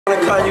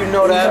You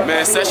know that.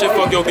 Man, session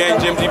fuck your gang,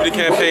 GMGB the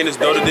campaign is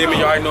Daidough Demon.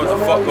 You already know what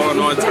the fuck going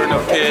on. Turn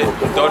up kid,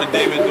 Daidough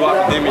Demon,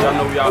 DUWOP the Demon. Y'all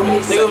know we out here.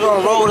 Niggas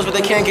gonna roll us, but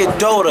they can't get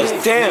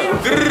Daidough. Damn.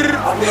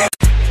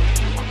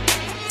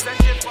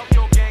 Session fuck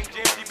your gang,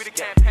 GMGB the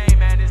campaign,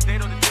 man. It's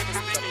Daidough the Demon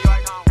speaking. You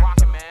already know I'm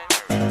rocking, man.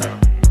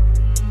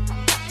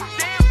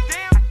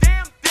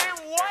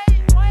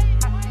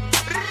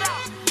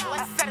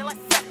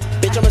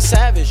 Bitch, I'm a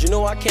savage, you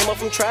know I came up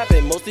from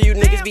trapping. Most of you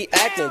niggas be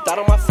acting, thought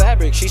on my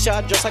fabric. She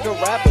shot just like a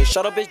rapper.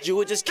 Shut up, bitch, you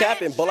were just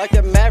capping. But like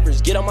that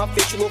Mavericks, get on my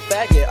face, you little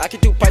faggot. I can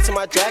do pipes in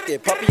my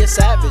jacket, puppy a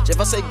savage. If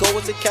I say go,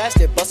 it's a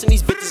casket. Busting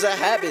these bitches a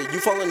habit.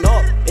 You falling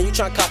off, and you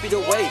tryna copy the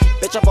way.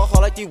 Bitch, I ball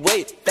hard like you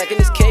wait. Back in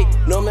this cake,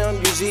 no man, I'm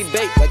usually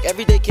bait. Like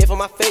everyday kid for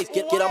my face,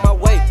 get out my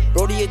way.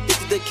 Brody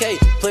addicted to K,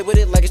 play with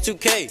it like it's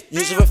 2K.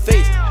 Use it for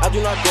face, I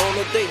do not go on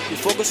a date. You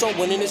focus on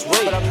winning this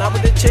race. But I'm not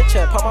with the chit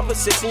chat, pop my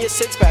six in your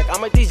six pack. I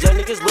make these young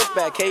niggas look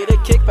back, K they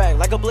kick back.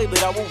 Like a blade,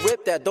 I will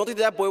rip that. Don't think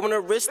that boy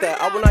wanna risk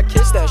that. I will not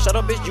kiss that. Shut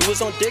up, bitch, you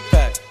was on dick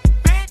pack.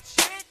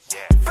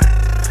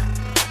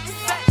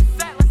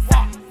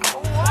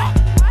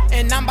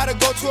 And I'm about to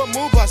go to a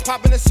move bus,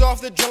 popping this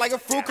off the drill like a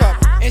fruit cup.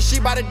 And she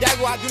by the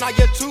Daidough, I do not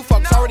give two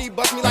fucks. Already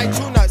bust me like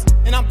 2 nuts,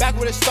 and I'm back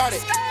where it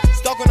started.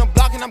 Stuck on the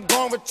block and I'm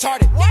going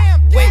retarded.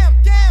 Wait.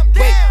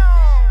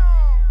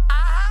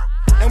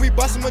 And we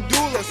bustin'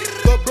 medullas,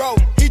 but bro,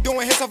 he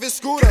doing hits off his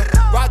scooter.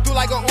 Ride through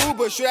like an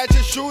Uber, shoot at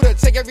your shooter.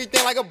 Take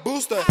everything like a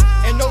booster,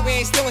 and no, we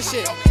ain't stealing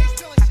shit.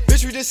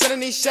 Bitch, we just sending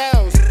these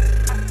shells.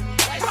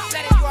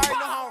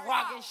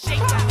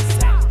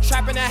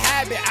 Trapping a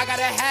habit, I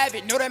gotta have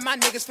it. Know that my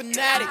niggas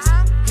fanatics.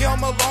 He on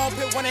Malone,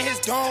 put one in his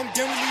dome,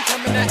 then we leave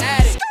him in the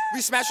attic.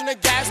 We smashing the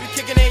gas, we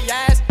kicking their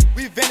ass.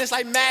 We vanish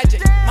like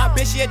magic. My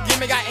bitch, she a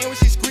demon, got aim when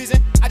she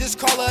squeezing. I just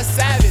call her a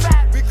savage.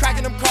 We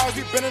cracking them cars,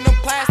 we bending them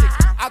plastics.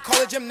 I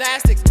call it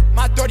gymnastics.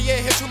 My 38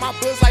 hits with my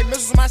bullets like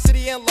missiles in my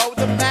city in love with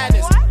the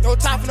madness. No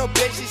time for no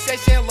bitch, she say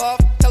she in love.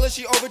 Tell her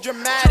she over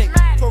dramatic.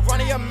 For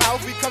running your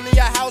mouth, we come to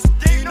your house,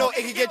 you know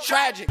it can get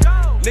tragic.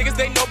 Niggas,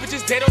 they know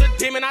bitches, Daidough the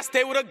Demon. I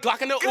stay with a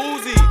Glock and a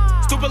Uzi.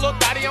 Stupid little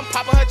thotty, I'm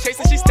popping her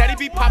chasing. She steady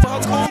be popping her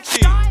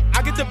coochie.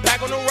 I get the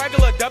bag on the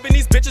regular, dubbing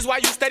these bitches while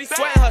you steady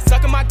sweating her.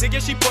 Sucking my dick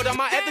and she put on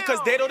my ethic, cause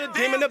Daidough the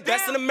Demon the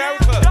best in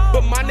America.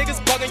 But my niggas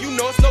bugging, you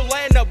know it's no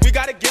laying up. We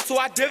gotta get to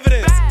our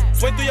dividends.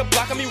 Swing through your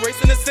block, I'm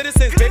erasing the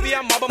citizens. Baby,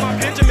 I'm mobbing my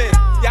Benjamin.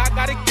 Yeah, I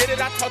gotta get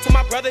it. I talk to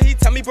my brother, he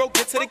tell me, bro,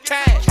 get to the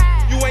cash.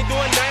 You ain't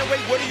doing nothing,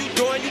 wait, what are you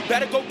doing? You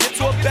better go get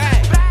to a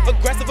bag.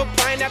 Aggressive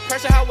applying that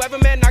pressure, however,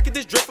 man, I get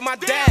this drip from my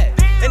dad.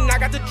 And I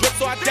got the drip,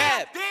 so I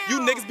dab. You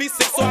niggas be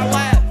sick, so I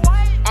laugh.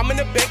 I'm in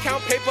the bank,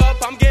 count paper up,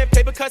 I'm getting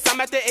paper cause I'm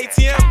at the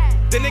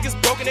ATM. The niggas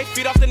broken, they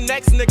feed off the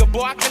next nigga,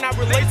 boy, I cannot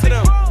relate to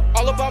them.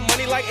 All about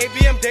money like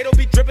ABM, Daidough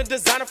be dripping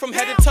designer from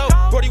head to toe.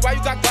 Brody, why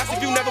you got glass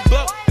if you never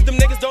blow? If them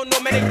niggas don't know,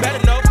 man, they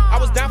better know. I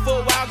was down for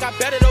a while, got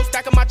better though,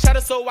 stacking my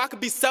cheddar so I could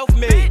be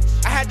self-made.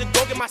 I had to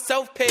go get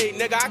myself paid,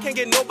 nigga, I can't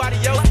get nobody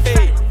else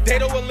paid.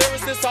 Daidough a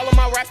lyricist, all of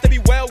my raps, they be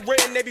well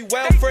written, they be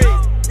well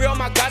phrased. Free all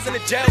my guys in the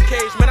jail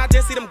cage, man, I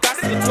didn't see them guys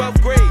in the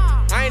 12th grade.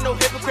 I ain't no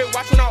hypocrite,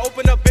 watch when I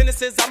open up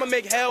businesses, I'ma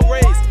make hell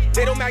raise.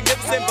 Daidough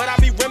magnificent, but I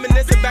be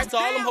reminiscing back to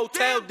all them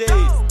hotel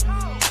days.